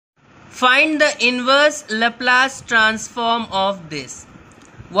Find the inverse Laplace transform of this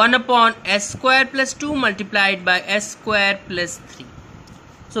 1 upon s²+2 multiplied by s²+3.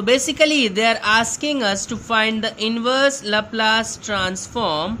 So basically they are asking us to find the inverse Laplace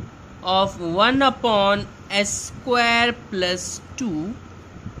transform of 1 upon s²+2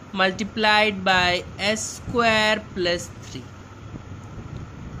 multiplied by s²+3.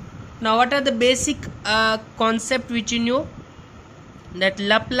 Now what are the basic concept which you know? That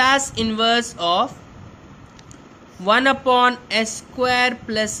Laplace inverse of 1 upon s²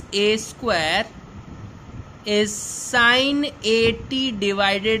 plus a square is sin at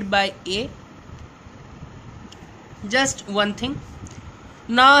divided by a. Just one thing.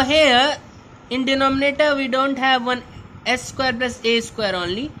 Now here in denominator we don't have one s² plus a square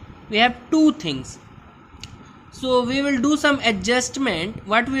only. We have two things. So we will do some adjustment.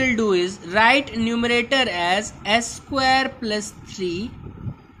 What we will do is write numerator as s²+3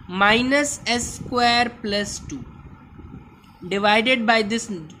 minus s²+2 divided by this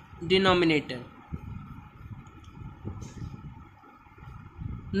denominator.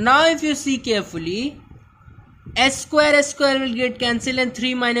 Now if you see carefully, s² will get cancelled and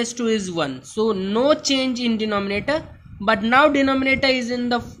 3 minus 2 is 1. So no change in denominator, but now denominator is in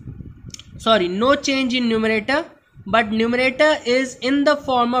the no change in numerator, but numerator is in the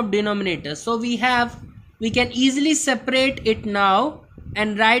form of denominator. So we can easily separate it now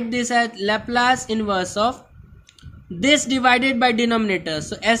and write this as Laplace inverse of this divided by denominator.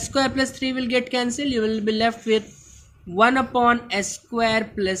 So s²+3 will get cancelled. You will be left with 1 upon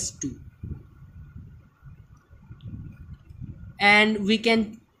s²+2. And we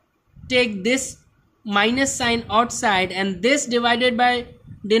can take this minus sign outside and this divided by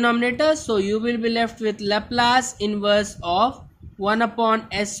denominator. So you will be left with Laplace inverse of 1 upon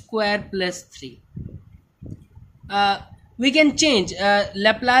s²+3. We can change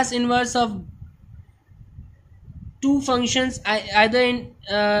Laplace inverse of two functions either in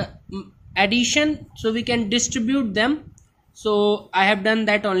addition, so we can distribute them. So I have done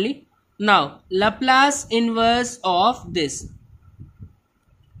that only. Now Laplace inverse of this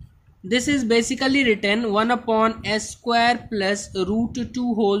is basically written 1 upon s² plus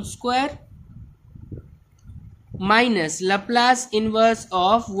 √2 whole square minus Laplace inverse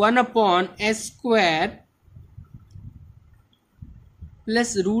of 1 upon s²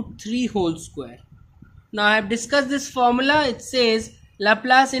 plus √3 whole square. Now I have discussed this formula. It says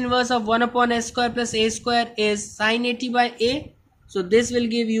Laplace inverse of 1 upon s² plus a square is sin at by a. So this will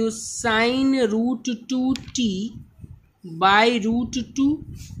give you sin √2t by √2,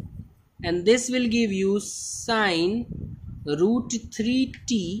 and this will give you sin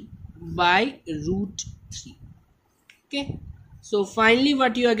 √3t by √3. Okay, so finally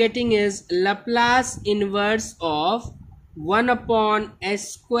what you are getting is Laplace inverse of 1 upon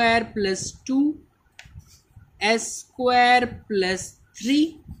s²+2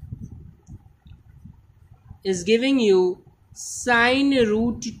 s²+3 is giving you sin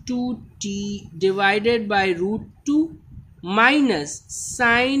 √2t divided by √2 minus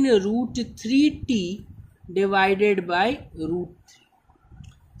sin √3t divided by √3.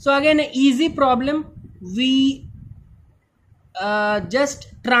 So again an easy problem. We just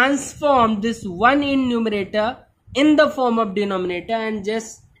transformed this 1 in numerator in the form of denominator and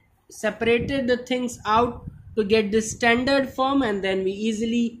just separated the things out to get this standard form, and then we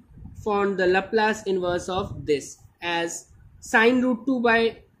easily found the Laplace inverse of this as sin √2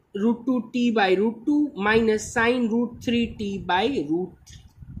 by √2t by √2 minus sin √3t by √3.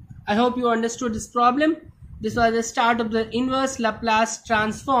 I hope you understood this problem. This was the start of the inverse Laplace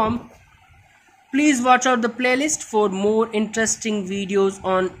transform. Please watch out the playlist for more interesting videos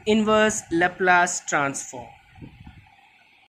on inverse Laplace transform.